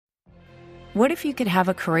What if you could have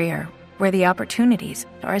a career where the opportunities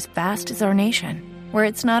are as vast as our nation, where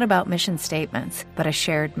it's not about mission statements, but a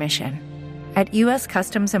shared mission? At U.S.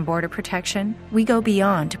 Customs and Border Protection, we go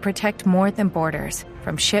beyond to protect more than borders.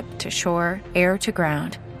 From ship to shore, air to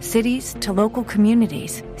ground, cities to local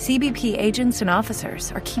communities, CBP agents and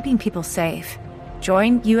officers are keeping people safe.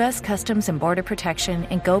 Join U.S. Customs and Border Protection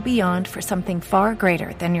and go beyond for something far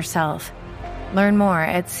greater than yourself. Learn more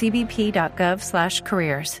at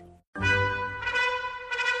cbp.gov/careers.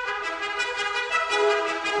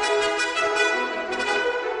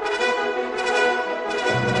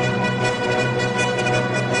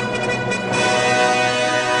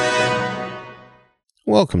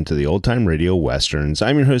 Welcome to the Old Time Radio Westerns.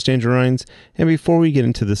 I'm your host, Andrew Rines, and before we get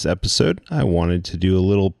into this episode, I wanted to do a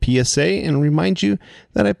little PSA and remind you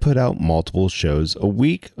that I put out multiple shows a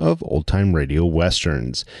week of Old Time Radio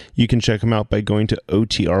Westerns. You can check them out by going to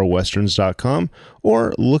otrwesterns.com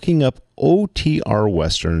or looking up OTR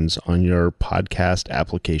Westerns on your podcast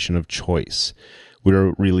application of choice.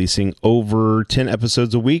 We're releasing over 10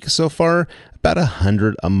 episodes a week so far, about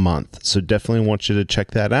 100 a month. So definitely want you to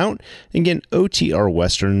check that out. Again,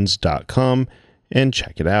 otrwesterns.com and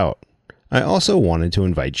check it out. I also wanted to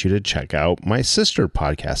invite you to check out my sister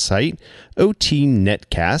podcast site, OT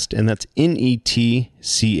Netcast, and that's Netcast.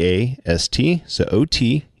 So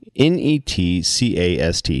OT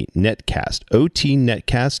Netcast, Netcast,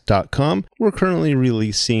 otnetcast.com. We're currently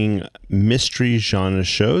releasing mystery genre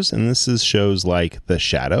shows, and this is shows like The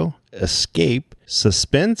Shadow, Escape,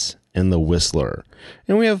 Suspense, and The Whistler.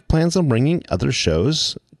 And we have plans on bringing other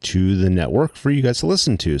shows to the network for you guys to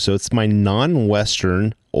listen to. So it's my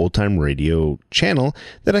non-Western old-time radio channel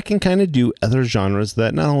that I can kind of do other genres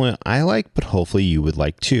that not only I like, but hopefully you would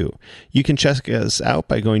like too. You can check us out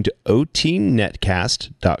by going to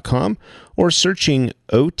otnetcast.com or searching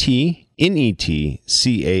OT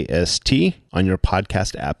Netcast on your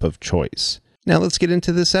podcast app of choice. Now let's get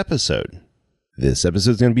into this episode. This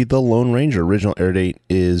episode is going to be The Lone Ranger. Original air date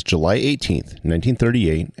is July 18th,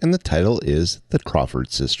 1938, and the title is The Crawford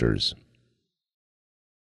Sisters.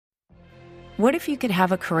 What if you could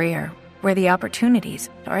have a career where the opportunities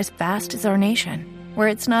are as vast as our nation, where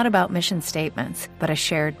it's not about mission statements, but a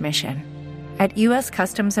shared mission? At U.S.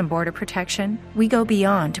 Customs and Border Protection, we go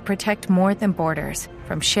beyond to protect more than borders.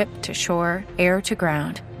 From ship to shore, air to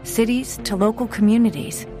ground, cities to local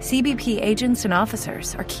communities, CBP agents and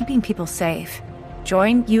officers are keeping people safe.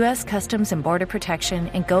 Join U.S. Customs and Border Protection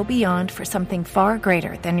and go beyond for something far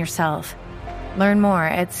greater than yourself. Learn more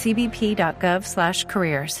at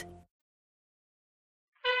cbp.gov/careers.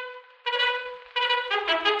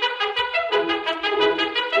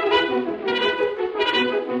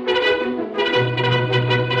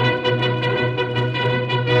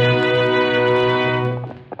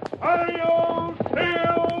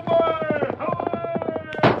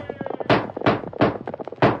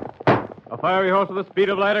 Fiery horse with the speed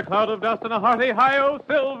of light, a cloud of dust, and a hearty hi-yo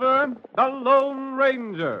silver, the Lone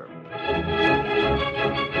Ranger.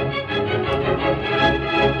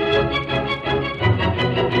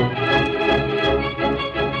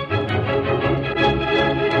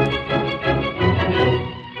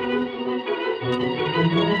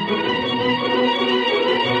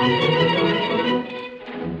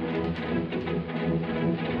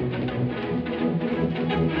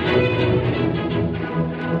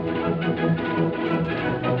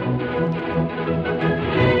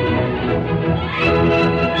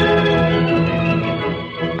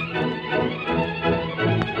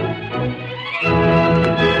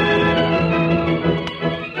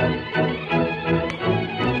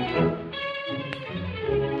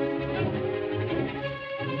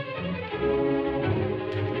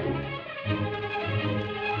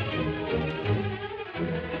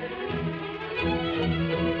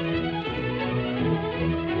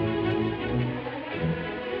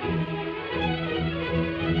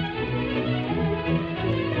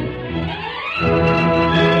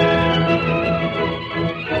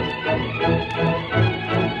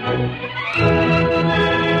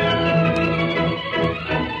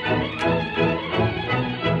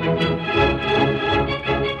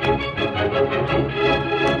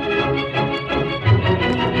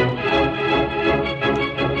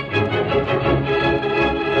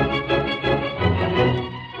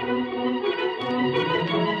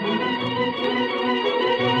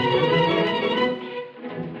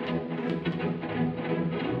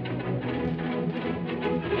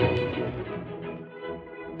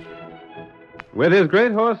 With his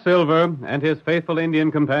great horse Silver and his faithful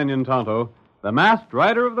Indian companion Tonto, the masked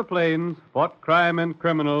rider of the plains fought crime and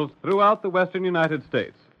criminals throughout the western United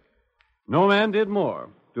States. No man did more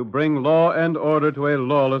to bring law and order to a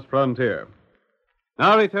lawless frontier.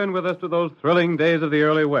 Now return with us to those thrilling days of the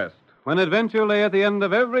early West, when adventure lay at the end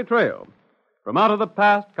of every trail. From out of the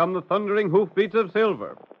past come the thundering hoofbeats of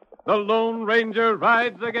Silver. The Lone Ranger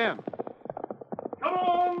rides again. Come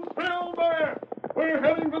on, Silver! We're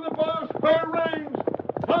heading for the Bar Square Range.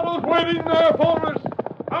 Tonto's waiting there for us.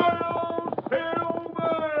 Hi-yo,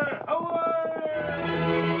 Silver!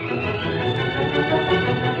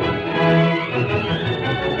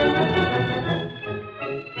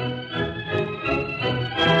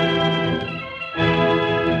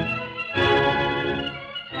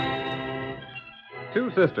 Two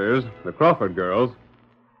sisters, the Crawford girls,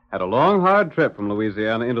 had a long, hard trip from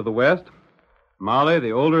Louisiana into the West. Molly,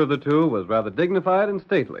 the older of the two, was rather dignified and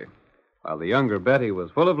stately, while the younger Betty was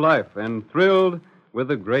full of life and thrilled with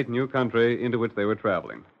the great new country into which they were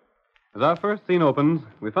traveling. As our first scene opens,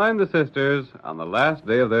 we find the sisters on the last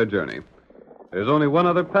day of their journey. There's only one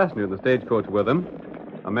other passenger in the stagecoach with them,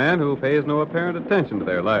 a man who pays no apparent attention to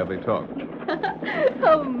their lively talk.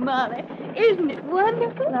 Oh, Molly, isn't it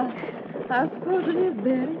wonderful? I suppose it is,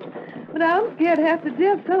 Betty. But I'm scared half to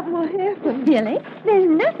death something will happen. Silly, there's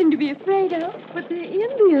nothing to be afraid of. But they're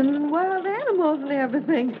Indians and wild animals and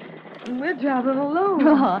everything. And we're traveling alone.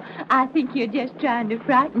 Oh, I think you're just trying to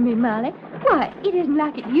frighten me, Molly. Why, it isn't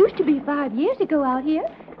like it used to be 5 years ago out here.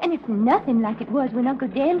 And it's nothing like it was when Uncle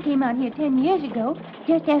Dan came out here 10 years ago,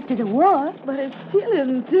 just after the war. But it still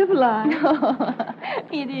isn't civilized. Oh,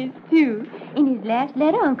 it is, too. In his last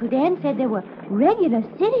letter, Uncle Dan said there were regular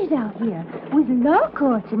cities out here with law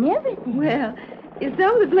courts and everything. Well, if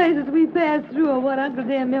some of the places we passed through are what Uncle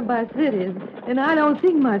Dan meant by cities, then I don't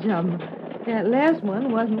think much of them. That last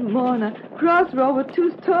one wasn't more than a crossroad with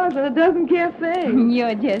 2 stores and a dozen cafes.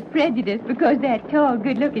 You're just prejudiced because that tall,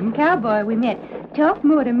 good-looking cowboy we met talked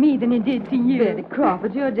more to me than it did to you. Betty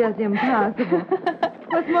Crawford, you're just impossible.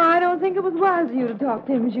 What's more, I don't think it was wise of you to talk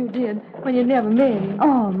to him as you did when you never met him.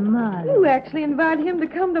 Oh, Molly. You actually invited him to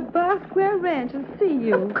come to Bar Square Ranch and see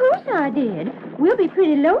you. Of course I did. We'll be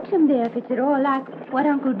pretty lonesome there if it's at all like what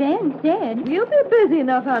Uncle Dan said. You'll be busy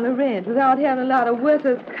enough on the ranch without having a lot of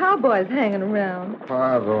worthless cowboys hanging around.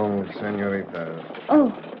 Pardon, senorita.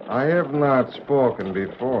 Oh. I have not spoken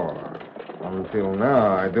before. Until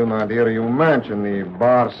now, I do not hear you mention the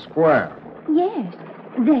Bar Square. Yes,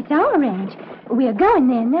 that's our ranch. We're going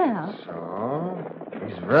there now. So?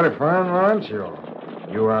 It's very fine rancho.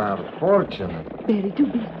 You are fortunate. Betty, do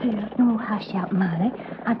be still. Oh, hush up, Molly.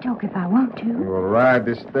 I'll talk if I want to. You will ride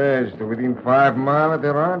the stage to within 5 miles of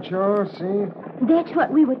the rancho, see? That's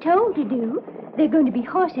what we were told to do. There are going to be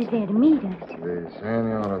horses there to meet us. The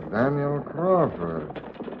Senor Daniel Crawford.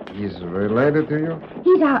 He's related to you?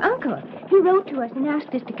 He's our uncle. He wrote to us and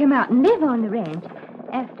asked us to come out and live on the ranch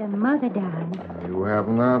after Mother died. You have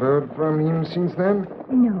not heard from him since then?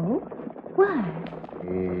 No. Why?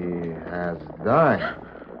 He has died.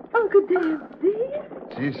 Uncle Dan, dead?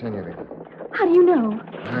 Si, senorita. How do you know?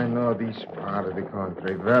 I know this part of the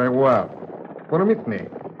country very well. Permit me.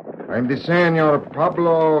 I'm the Senor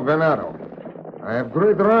Pablo Venado. I have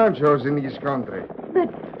great ranchos in this country. But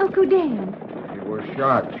Uncle Dan... He was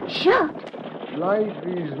shot. Shot? Life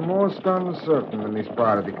is most uncertain in this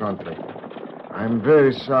part of the country. I'm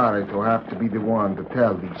very sorry to have to be the one to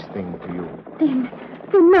tell these things to you. Then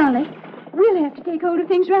Molly, we'll have to take hold of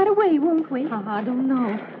things right away, won't we? I don't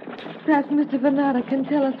know. Perhaps Mr. Venata can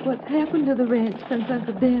tell us what's happened to the ranch since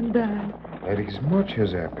Uncle Dan died. There is much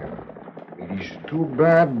has happened. It is too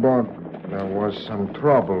bad, but there was some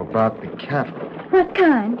trouble about the cattle. What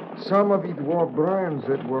kind? Some of it were brands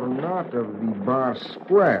that were not of the Bar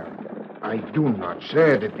Square. I do not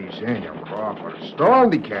say that the Senor Crawford stole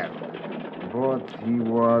the cattle, but he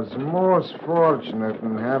was most fortunate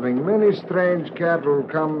in having many strange cattle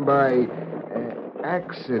come by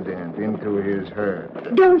accident into his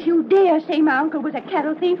herd. Don't you dare say my uncle was a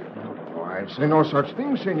cattle thief. Oh, I say no such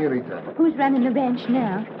thing, senorita. Who's running the ranch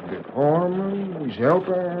now? The foreman, his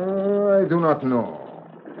helper, I do not know.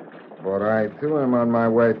 But I, too, am on my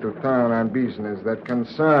way to town on business that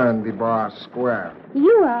concern the Bar Square.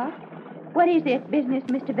 You are? What is this business,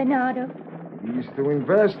 Mr. Bernardo? It is to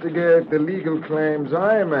investigate the legal claims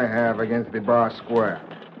I may have against the Bar Square.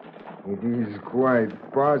 It is quite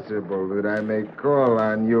possible that I may call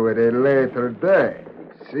on you at a later day.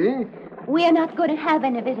 See? We're not going to have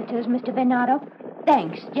any visitors, Mr. Bernardo.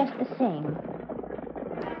 Thanks, just the same.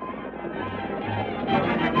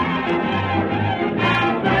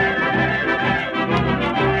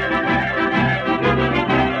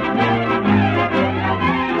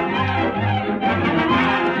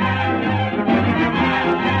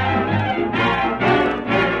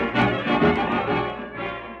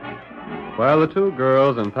 While the two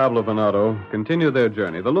girls and Pablo Venado continued their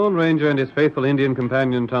journey, the Lone Ranger and his faithful Indian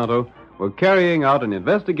companion Tonto were carrying out an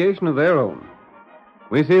investigation of their own.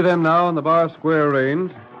 We see them now on the Bar Square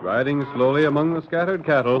range, riding slowly among the scattered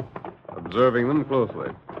cattle, observing them closely.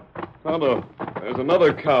 Tonto, there's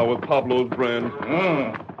another cow with Pablo's brand.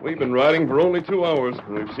 We've been riding for only 2 hours,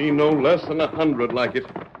 and we've seen no less than 100 like it.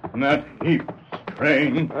 That heap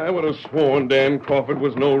strange. I would have sworn Dan Crawford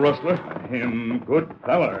was no rustler. Him good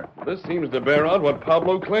feller. This seems to bear out what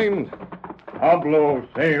Pablo claimed. Pablo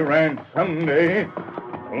say ranch someday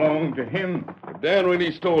belonged to him. If Dan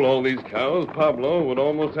really stole all these cows, Pablo would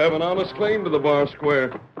almost have an honest claim to the Bar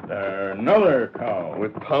Square. There's another cow.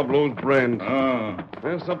 With Pablo's brand.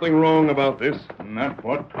 There's something wrong about this. And that's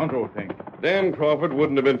what Tonto thinks. Dan Crawford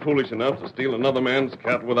wouldn't have been foolish enough to steal another man's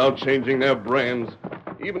cattle without changing their brands,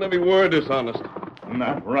 even if he were dishonest.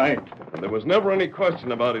 That's right. And there was never any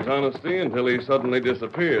question about his honesty until he suddenly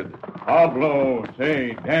disappeared. Pablo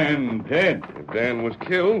say Dan dead. If Dan was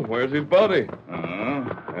killed, where's his body?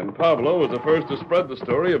 And Pablo was the first to spread the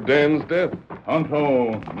story of Dan's death.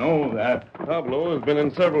 Tonto know that. Pablo has been in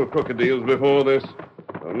several crooked deals before this,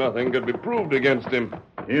 so nothing could be proved against him.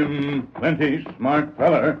 Him plenty smart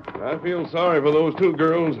feller. I feel sorry for those two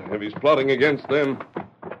girls if he's plotting against them.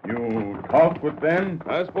 You talked with them?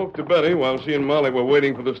 I spoke to Betty while she and Molly were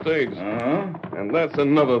waiting for the stage. And that's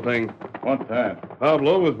another thing. What's that?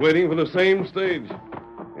 Pablo was waiting for the same stage.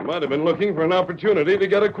 He might have been looking for an opportunity to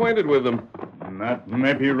get acquainted with them. That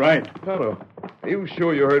may be right. Tonto, are you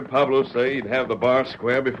sure you heard Pablo say he'd have the Bar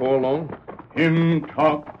Square before long? Him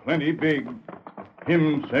talk plenty big.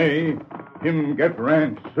 Him say him get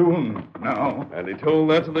ranch soon now. And he told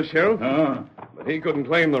that to the sheriff? But he couldn't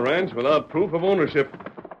claim the ranch without proof of ownership,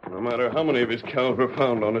 no matter how many of his cows were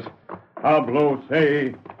found on it. Pablo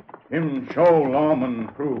say him show lawman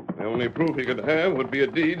proof. The only proof he could have would be a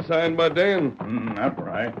deed signed by Dan. That's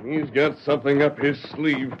right. He's got something up his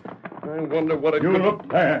sleeve. I wonder what it You could...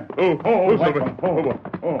 look there.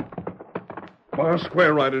 Bar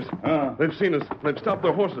Square riders. They've seen us. They've stopped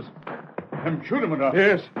their horses. Them shoot him enough.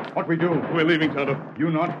 Yes. What we do? We're leaving, Tonto. You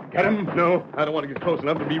not get him? No, I don't want to get close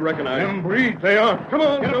enough to be recognized. Them breeds. They are. Come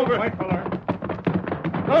on, Get Silver. over, white feller.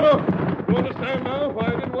 Tonto, you understand now why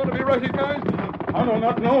I didn't want to be recognized? I do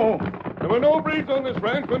not know. There were no breeds on this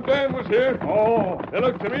ranch when Dan was here. They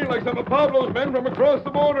looked to me like some of Pablo's men from across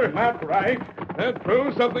the border. That's right. That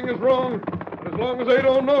proves something is wrong. But as long as they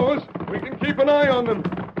don't know us, we can keep an eye on them.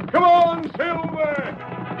 Come on, Silver!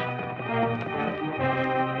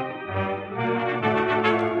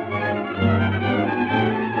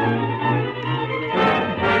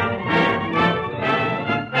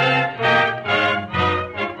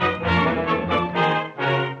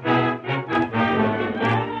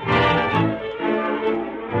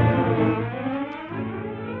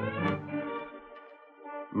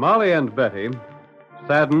 Molly and Betty,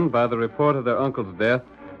 saddened by the report of their uncle's death,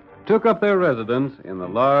 took up their residence in the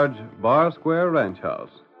large Bar Square ranch house.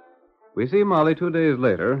 We see Molly 2 days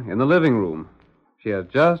later in the living room. She has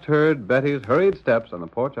just heard Betty's hurried steps on the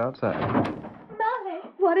porch outside. Molly.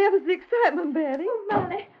 Whatever's the excitement, Betty? Oh,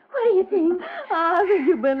 Molly, what do you think? I think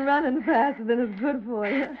you've been running faster than is good for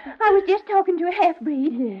you. I was just talking to a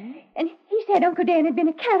half-breed. Yeah? And he said Uncle Dan had been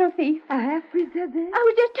a cattle thief. A half-breed said that? I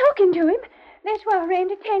was just talking to him. That's why I ran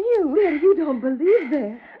to tell you. Well, you don't believe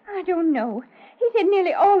that. I don't know. He said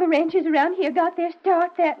nearly all the ranchers around here got their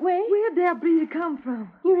start that way. Where'd that breed come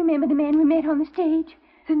from? You remember the man we met on the stage?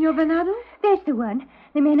 Senor Venado? That's the one.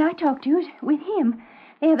 The man I talked to is with him.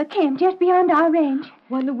 They have a camp just beyond our ranch.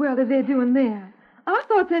 What in the world are they doing there? I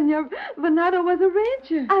thought Senor Venado was a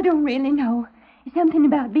rancher. I don't really know. Something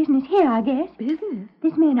about business here, I guess. Business?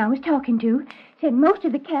 This man I was talking to said most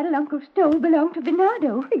of the cattle Uncle stole belonged to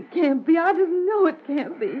Venado. It can't be. I just know it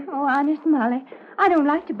can't be. Oh, honest, Molly. I don't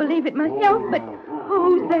like to believe it myself, but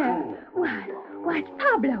Who's that? why, it's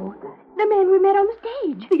Pablo, the man we met on the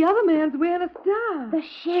stage. The other man's wearing a star. The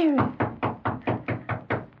sheriff.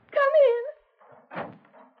 Come in.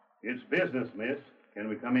 It's business, miss. Can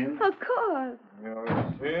we come in? Of course. You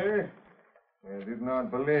see? I did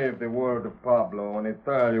not believe the word of Pablo when he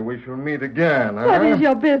tell you we shall meet again, huh? What is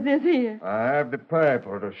your business here? I have the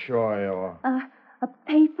paper to show you. A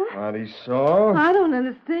paper? What he saw? I don't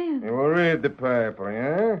understand. You will read the paper,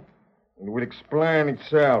 yeah? It will explain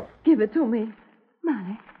itself. Give it to me.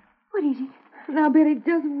 Molly, what is it? Now, Betty,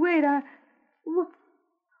 just wait.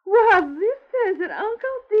 Well, this says that Uncle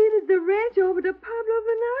deeded the ranch over to Pablo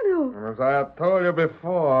Venado. As I have told you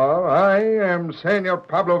before, I am Senor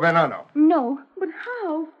Pablo Venado. No. But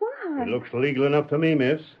how? Why? It looks legal enough to me,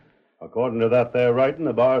 miss. According to that there writing,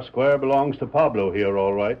 the Bar Square belongs to Pablo here,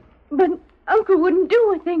 all right. But Uncle wouldn't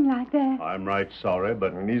do a thing like that. I'm right sorry,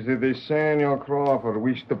 but... And is it this Samuel Crawford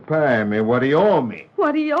wish to pay me what he owe me?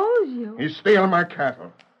 What he owes you? He steal my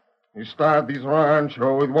cattle. He start this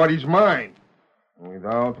rancho with what is mine.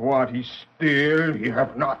 Without what he steal, he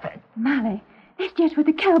have nothing. Molly, that's just what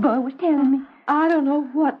the cowboy was telling me. I don't know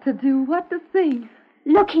what to do, what to think.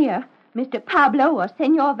 Look here, Mr. Pablo or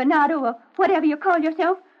Senor Venado or whatever you call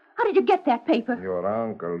yourself. How did you get that paper? Your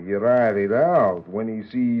uncle, he write it out when he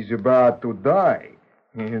sees about to die.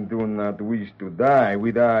 He do not wish to die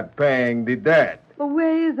without paying the debt. Well,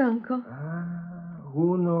 where is Uncle?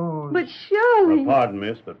 Who knows? But surely... Pardon,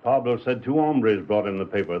 miss, but Pablo said 2 hombres brought in the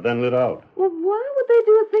paper, then lit out. Well, why would they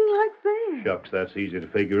do a thing like that? Shucks, that's easy to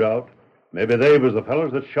figure out. Maybe they was the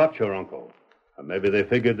fellows that shot your uncle. Or maybe they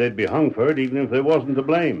figured they'd be hung for it even if they wasn't to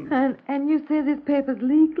blame. And you say this paper's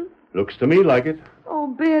legal? Looks to me like it. Oh,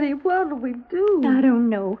 Betty, what'll we do? I don't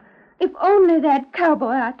know. If only that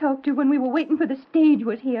cowboy I talked to when we were waiting for the stage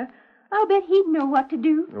was here. I'll bet he'd know what to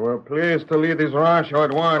do. You were pleased to leave this rancho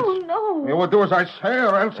at once. Oh, no. You will do as I say,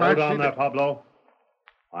 or else Hold I'll on there, Pablo.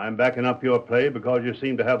 I'm backing up your play because you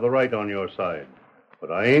seem to have the right on your side.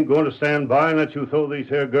 But I ain't going to stand by and let you throw these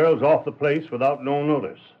here girls off the place without no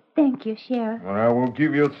notice. Thank you, Sheriff. I will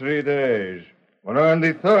give you 3 days. But on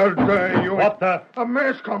the 3rd day, you... What the? A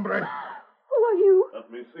mess, hombre. Who are you?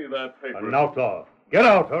 Let me see that paper. An outlaw. Get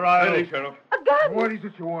out, or I'll... Steady, Sheriff. A gun! What is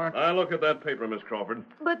it you want? I look at that paper, Miss Crawford.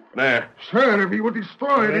 But... There. Sheriff, he will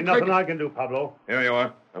destroy There it. ain't nothing I can do, Pablo. Here you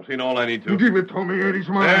are. I've seen all I need to. Give it to me, it is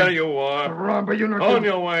mine. There you are. Robber, you not... On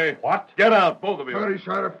your way. What? Get out, both of you. Hurry,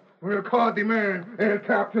 Sheriff. We'll call the man and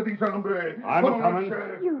capture these hombres. I'm a-coming.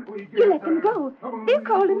 You let them go. They'll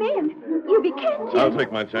call him in. You'll be captured. I'll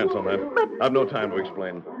take my chance on that. I've no time to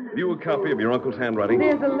explain. Have you a copy of your uncle's handwriting?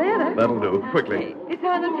 There's a letter. That'll do. Quickly. It's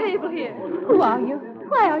on the table here. Who are you?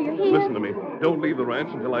 Why are you here? Listen to me. Don't leave the ranch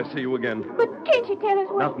until I see you again. But can't you tell us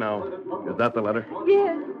what... Not now. Is that the letter?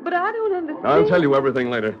 Yes, but I don't understand. I'll tell you everything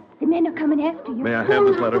later. The men are coming after you. May I have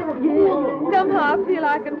this letter? Yes, somehow I feel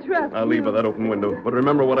I can trust I'll leave by that open window. But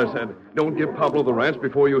remember what I said. Don't give Pablo the ranch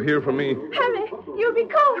before you hear from me. Hurry. You'll be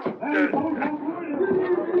caught.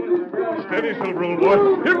 Steady, Silver, old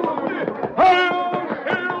boy. Here.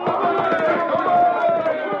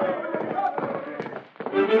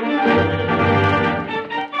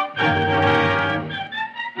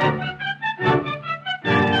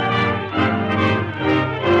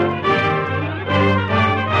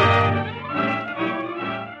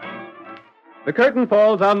 The curtain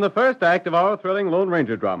falls on the first act of our thrilling Lone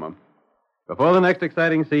Ranger drama. Before the next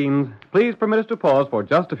exciting scenes, please permit us to pause for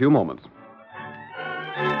just a few moments.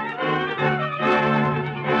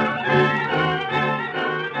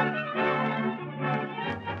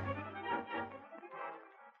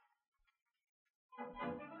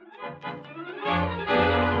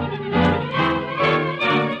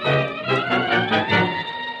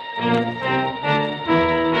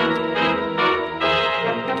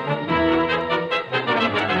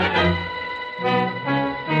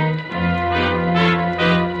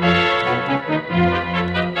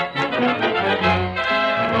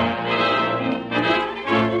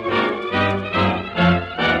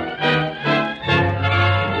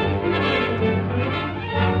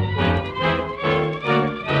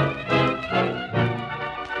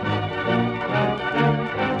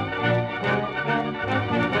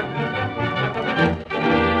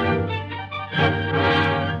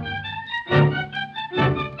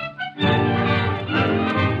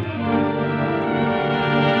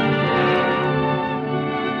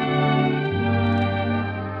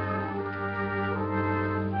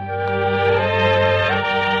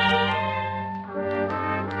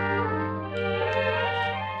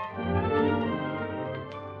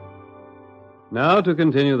 Now to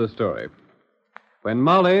continue the story. When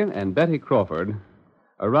Molly and Betty Crawford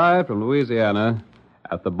arrived from Louisiana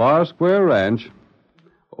at the Bar Square Ranch,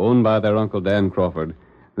 owned by their Uncle Dan Crawford,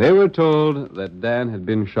 they were told that Dan had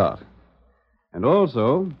been shot, and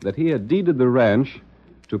also that he had deeded the ranch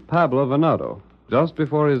to Pablo Venado just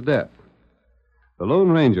before his death. The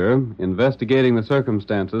Lone Ranger, investigating the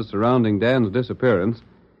circumstances surrounding Dan's disappearance,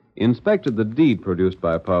 inspected the deed produced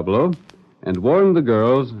by Pablo and warned the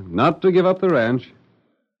girls not to give up the ranch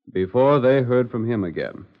before they heard from him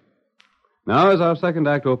again. Now, as our second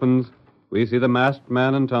act opens, we see the masked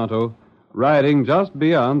man and Tonto riding just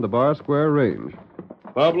beyond the Bar Square range.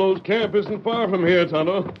 Pablo's camp isn't far from here,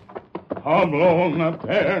 Tonto. Pablo not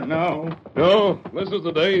there now. No, this is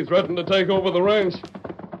the day he threatened to take over the ranch.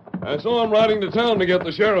 I saw him riding to town to get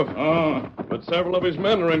the sheriff. But several of his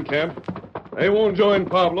men are in camp. They won't join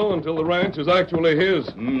Pablo until the ranch is actually his.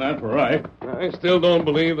 That's right. I still don't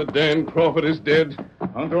believe that Dan Crawford is dead.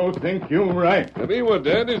 Tonto think you right. If he were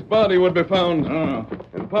dead, his body would be found.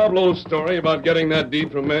 And Pablo's story about getting that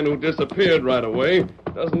deed from men who disappeared right away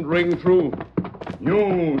doesn't ring true.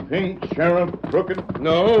 You think Sheriff crooked?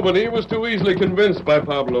 No, but he was too easily convinced by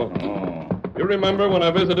Pablo. You remember when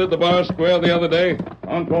I visited the bar square the other day?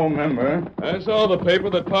 Tonto remember. I saw the paper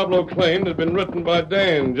that Pablo claimed had been written by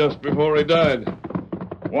Dan just before he died.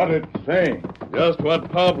 What it say? Just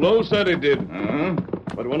what Pablo said he did.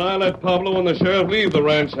 But when I let Pablo and the sheriff leave the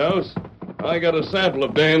ranch house, I got a sample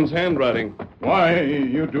of Dan's handwriting. Why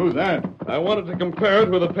you do that? I wanted to compare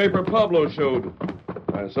it with the paper Pablo showed.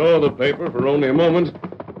 I saw the paper for only a moment,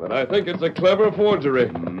 but I think it's a clever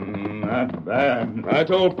forgery. Not bad. I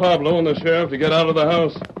told Pablo and the sheriff to get out of the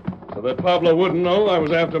house so that Pablo wouldn't know I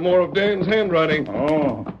was after more of Dan's handwriting.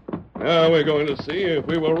 Now we're going to see if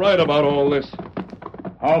we were right about all this.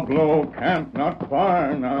 Pablo camp not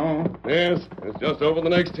far now. Yes, it's just over the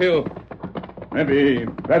next hill. Maybe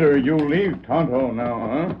better you leave Tonto now,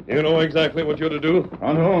 huh? You know exactly what you're to do?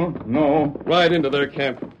 Tonto? No. Ride into their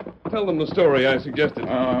camp. Tell them the story I suggested.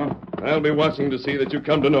 I'll be watching to see that you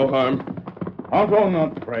come to no harm. Tonto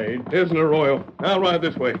not afraid. Here's an arroyo. I'll ride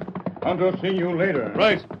this way. Tonto see you later.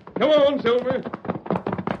 Right. Come on, Silver.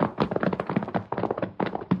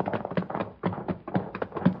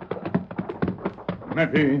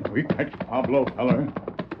 Maybe we catch Pablo, feller.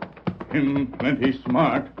 Him plenty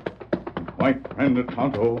smart. White friend of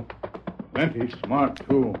Tonto. Plenty smart,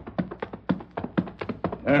 too.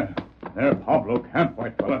 There Pablo camp,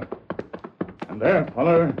 white feller. And there,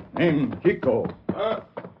 feller named Chico. What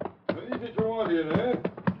is it you want here,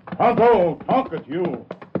 eh? Tonto, talk at you.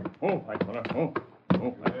 Oh, white feller. Oh,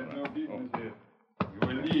 I had no business here. You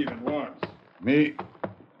will leave at once. Me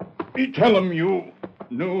tell him you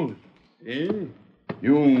news. Eh?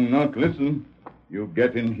 You not listen, you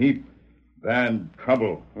get in heap bad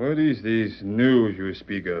trouble. What is this news you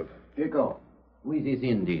speak of? Chico, who is this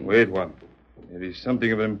Indian? Wait one. There is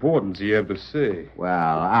something of importance you have to say. Well,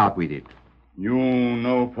 out with it. You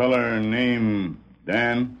know feller named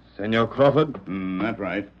Dan? Senor Crawford? That's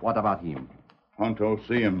right. What about him? Tonto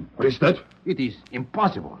see him. What is that? It is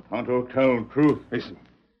impossible. Tonto tell truth. Listen,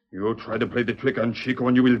 you try to play the trick on Chico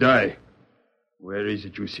and you will die. Where is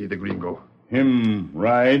it you see the gringo? Him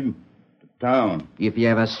ride to town. If he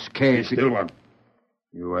have escaped... Still one.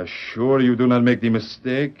 You are sure you do not make the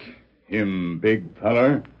mistake? Him big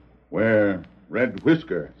feller, wear red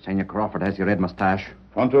whisker. Senor Crawford has the red mustache.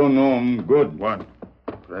 Tonto know him good. One.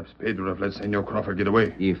 Perhaps Pedro have let Senor Crawford get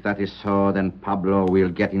away. If that is so, then Pablo will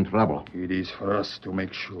get in trouble. It is for us to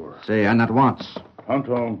make sure. Say, and at once.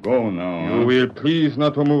 Tonto, go now. You will please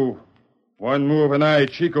not to move. One move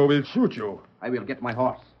and Chico, will shoot you. I will get my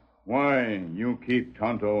horse. Why you keep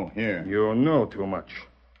Tonto here? You know too much.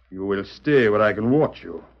 You will stay where I can watch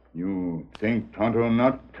you. You think Tonto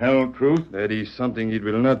not tell truth? That is something it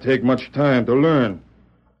will not take much time to learn.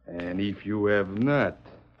 And if you have not...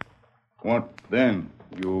 What then?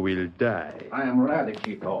 You will die. I am ready,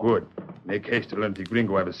 Chico. Good. Make haste to learn if the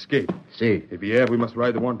gringo have escaped. See. If he have, we must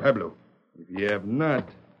ride the Juan Pablo. If he have not,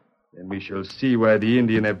 then we shall see why the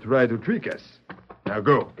Indian have tried to trick us. Now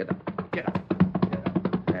go. Get up. Get up.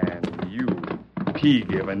 And you,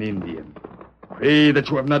 pig of an Indian, pray that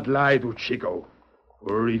you have not lied to Chico.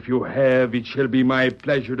 For if you have, it shall be my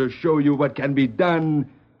pleasure to show you what can be done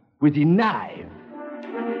with a knife.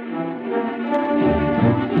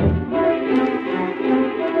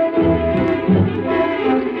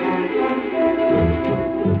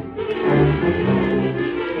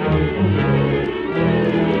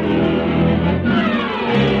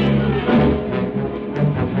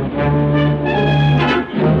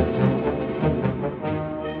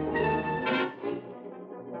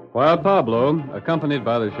 While Pablo, accompanied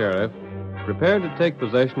by the sheriff, prepared to take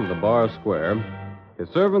possession of the bar square, his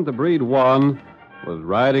servant, the breed Juan, was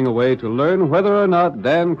riding away to learn whether or not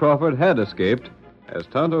Dan Crawford had escaped, as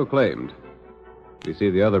Tonto claimed. We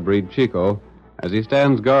see the other breed, Chico, as he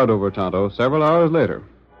stands guard over Tonto several hours later.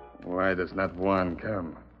 Why does not Juan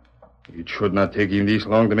come? It should not take him this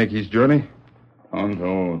long to make his journey.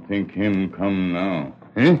 Tonto think him come now.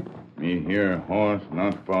 Eh? Me hear horse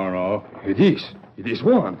not far off. It is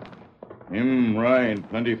Juan. Him ride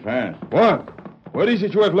plenty fast. Juan, what is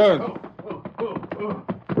it you have learned?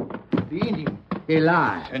 The Indian. He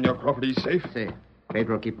lies. Senor Crawford is safe? See,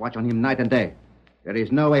 Pedro keep watch on him night and day. There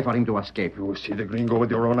is no way for him to escape. You see the gringo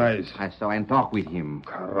with your own eyes. I saw and talk with him.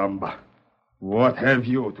 Caramba. What have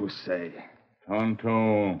you to say?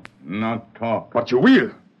 Tonto not talk. But you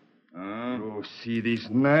will. You see this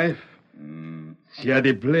knife? See how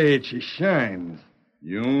the blade she shines.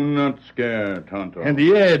 You not scared, Tonto. And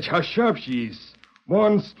the edge, how sharp she is.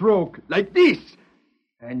 One stroke, like this,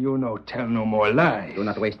 And you no tell no more lies. Do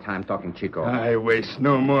not waste time talking, Chico. I waste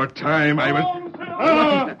no more time. I will...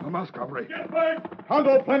 A mask robbery. Get back!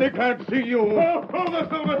 Tonto plenty can't see you.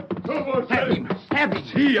 Stab him! Stab him!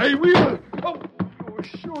 See, I will. Oh, you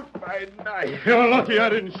shoot my knife. You're lucky I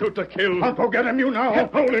didn't shoot to kill. Tonto, get him, you now.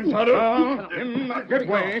 Hold him, Tonto. In not get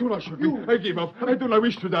way. Do not shoot me. I give up. I do not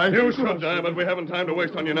wish to die. You should die, but we haven't time to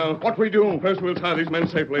waste on you now. What we do? First, we'll tie these men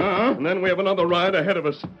safely. And then we have another ride ahead of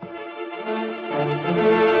us.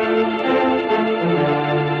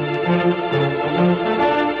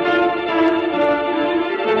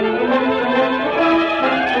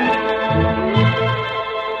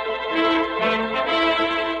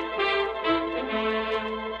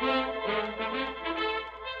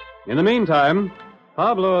 In the meantime,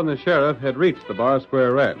 Pablo and the sheriff had reached the Bar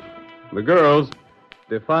Square Ranch. The girls,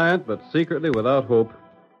 defiant but secretly without hope,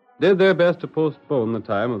 did their best to postpone the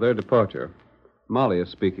time of their departure. Molly is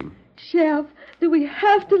speaking. Sheriff, do we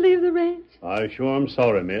have to leave the ranch? I sure am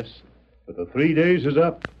sorry, miss. But the 3 days is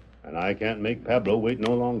up, and I can't make Pablo wait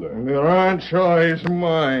no longer. The rancho is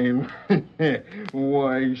mine.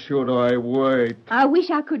 Why should I wait? I wish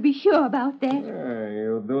I could be sure about that.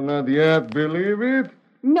 You do not yet believe it?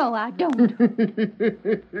 No, I don't.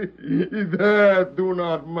 That do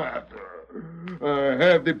not matter. I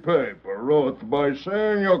have the paper wrote by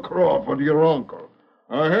Senor Crawford, your uncle.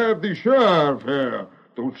 I have the sheriff here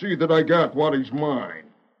to see that I got what is mine.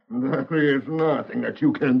 There is nothing that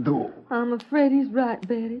you can do. I'm afraid he's right,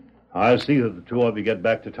 Betty. I'll see that the two of you get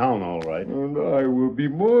back to town all right. And I will be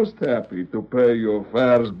most happy to pay your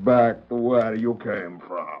fares back to where you came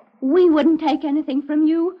from. We wouldn't take anything from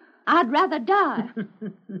you. I'd rather die.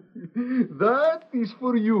 That is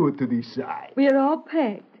for you to decide. We're all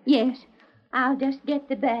packed. Yes, I'll just get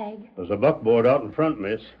the bag. There's a buckboard out in front,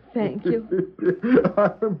 miss. Thank you.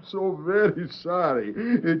 I'm so very sorry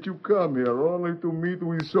that you come here only to meet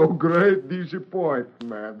with so great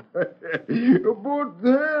disappointment. But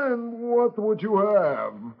then, what would you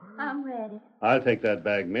have? I'm ready. I'll take that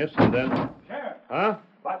bag, miss, and then... Sheriff! Huh?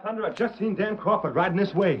 By thunder, I just seen Dan Crawford riding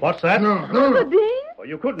this way. What's that? No. Uncle Dan? Well,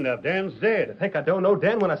 you couldn't have. Dan's dead. Think I don't know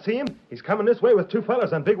Dan when I see him? He's coming this way with two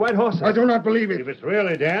fellas on big white horses. I do not believe it. If it's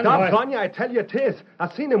really Dan, Stop, why... Sonia, I tell you 'tis. I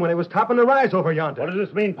seen him when he was topping the rise over yonder. What does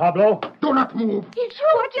this mean, Pablo? Do not move. It's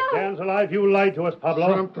watch out. Dan's alive. You lied to us,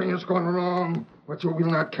 Pablo. Something has gone wrong, but you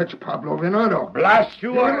will not catch Pablo Venado. Blast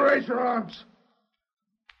you! You will raise your arms.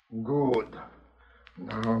 Good.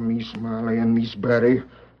 Now, Miss Molly and Miss Betty,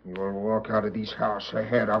 you will walk out of this house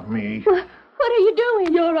ahead of me. What are you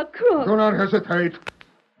doing? You're a crook. Do not hesitate.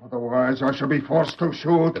 Otherwise, I shall be forced to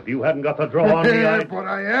shoot. If you hadn't got the draw on me, I'd... But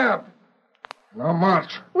I have. Now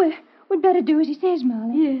march. We'd better do as he says,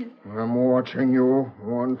 Molly. Yes. I'm watching you.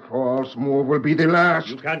 One false move will be the last.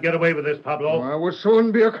 You can't get away with this, Pablo. I will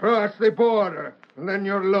soon be across the border, and then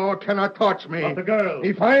your law cannot touch me. But the girls.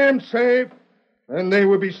 If I am safe, then they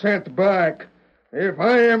will be sent back. If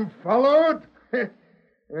I am followed,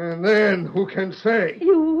 and then who can say?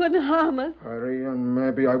 You wouldn't harm us. Hurry, and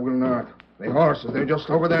maybe I will not. The horses, they're just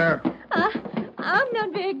over there. I'm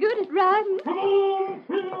not very good at riding.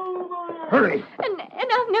 Hurry. And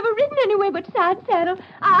I've never ridden anywhere but side saddle.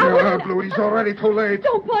 Blue, he's already too late.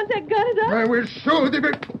 Don't point that gun at us. I will shoot if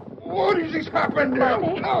it... What is this happened now?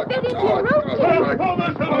 Molly, No, that is no, your rope.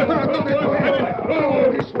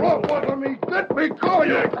 Oh, this rope over me. Let me go.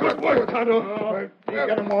 Yeah, good work, Tonto. You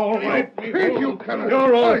get them all right. You cannot...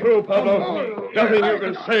 You're all through, Pablo. Nothing you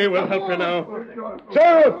can say will help you now.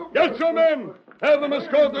 Sheriff, get your men. Have them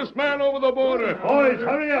escort this man over the border. Boys,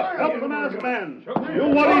 hurry up. Help the masked man. Do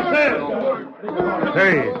what he says.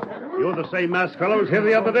 Hey, you're the same masked fellow who was here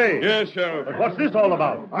the other day. Yes, Sheriff. But what's this all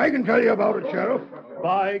about? I can tell you about it, Sheriff.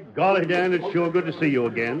 By golly, Dan, it's sure good to see you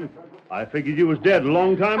again. I figured you was dead a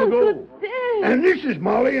long time ago. Dan. And this is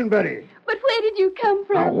Molly and Betty. But where did you come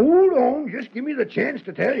from? Now, hold on. Just give me the chance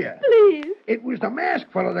to tell you. Please. It was the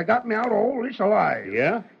masked fellow that got me out of all this alive.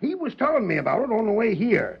 Yeah? He was telling me about it on the way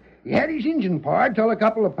here. He had his engine pard tell a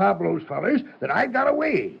couple of Pablo's fellers that I'd got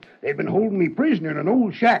away. They'd been holding me prisoner in an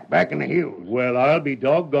old shack back in the hills. Well, I'll be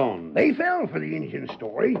doggone. They fell for the engine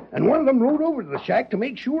story, and one of them rode over to the shack to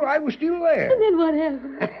make sure I was still there. And then what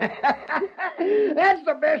happened? That's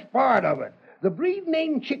the best part of it. The breed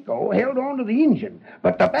named Chico held on to the engine,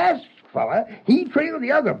 but the masked fella, he trailed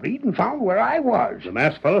the other breed and found where I was. The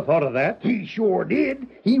masked fellow thought of that? He sure did.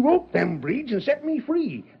 He roped them breeds and set me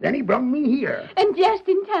free. Then he brung me here. And just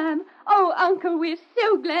in time. Oh, Uncle, we're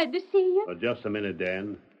so glad to see you. Just a minute,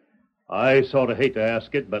 Dan. I sort of hate to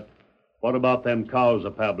ask it, but what about them cows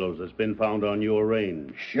of Pablo's that's been found on your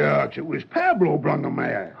range? Shucks, it was Pablo brung them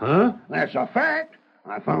there. Huh? That's a fact.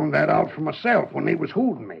 I found that out for myself when they was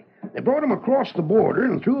holding me. They brought him across the border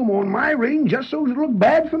and threw him on my range just so it looked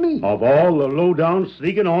bad for me. Of all the low-down,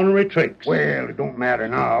 sneaking, ornery tricks. Well, it don't matter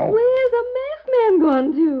now. Where's the masked man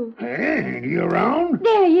gone to? Hey, ain't he around?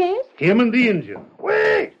 There he is. Him and the Injun.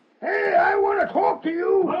 Wait! Hey, I want to talk to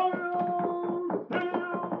you.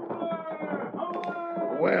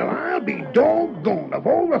 Well, I'll be doggone of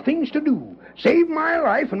all the things to do. Save my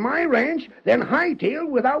life and my ranch, then hightail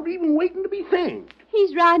without even waiting to be thanked.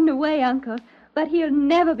 He's riding away, Uncle, but he'll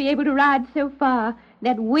never be able to ride so far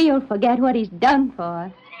that we'll forget what he's done for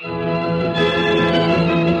us.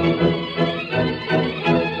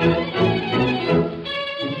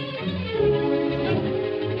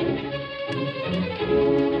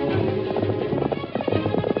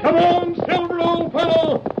 Come on, Silver, old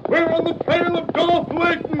fellow! We're on the trail of Dolph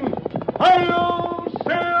Layton! Hi-yo,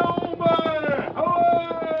 Silver!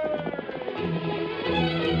 Away!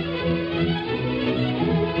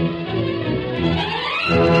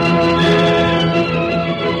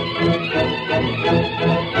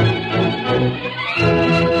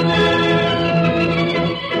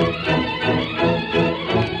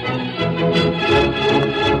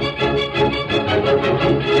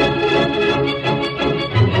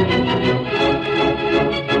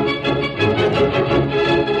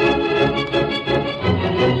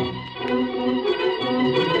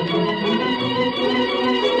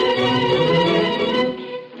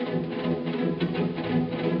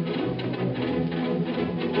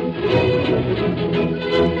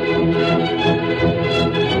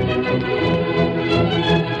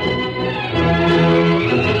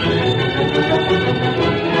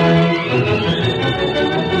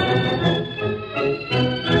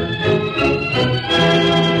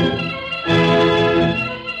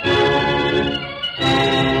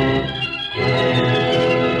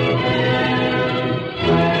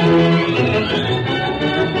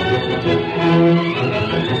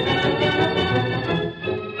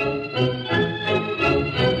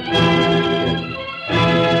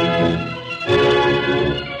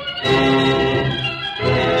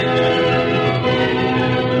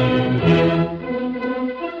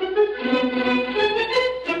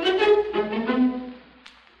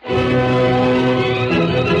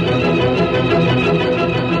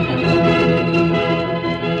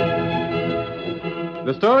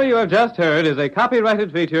 The story you have just heard is a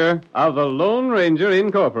copyrighted feature of the Lone Ranger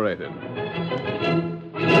Incorporated.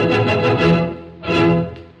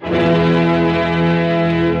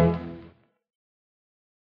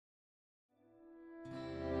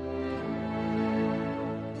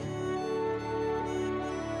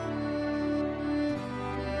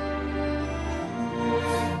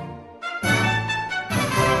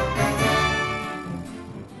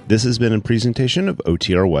 This has been a presentation of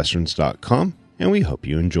OTRWesterns.com, and we hope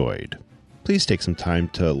you enjoyed. Please take some time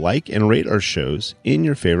to like and rate our shows in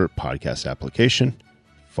your favorite podcast application.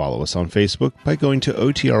 Follow us on Facebook by going to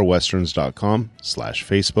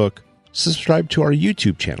OTRWesterns.com/Facebook. Subscribe to our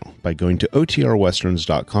YouTube channel by going to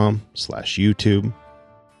OTRWesterns.com/YouTube.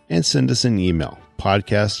 And send us an email,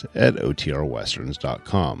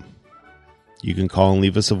 podcast@OTRWesterns.com. You can call and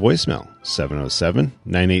leave us a voicemail,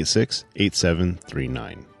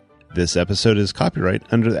 707-986-8739. This episode is copyright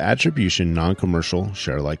under the Attribution Non-Commercial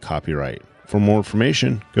Share-alike copyright. For more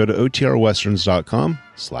information, go to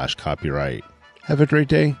OTRWesterns.com/copyright. Have a great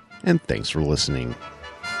day, and thanks for listening.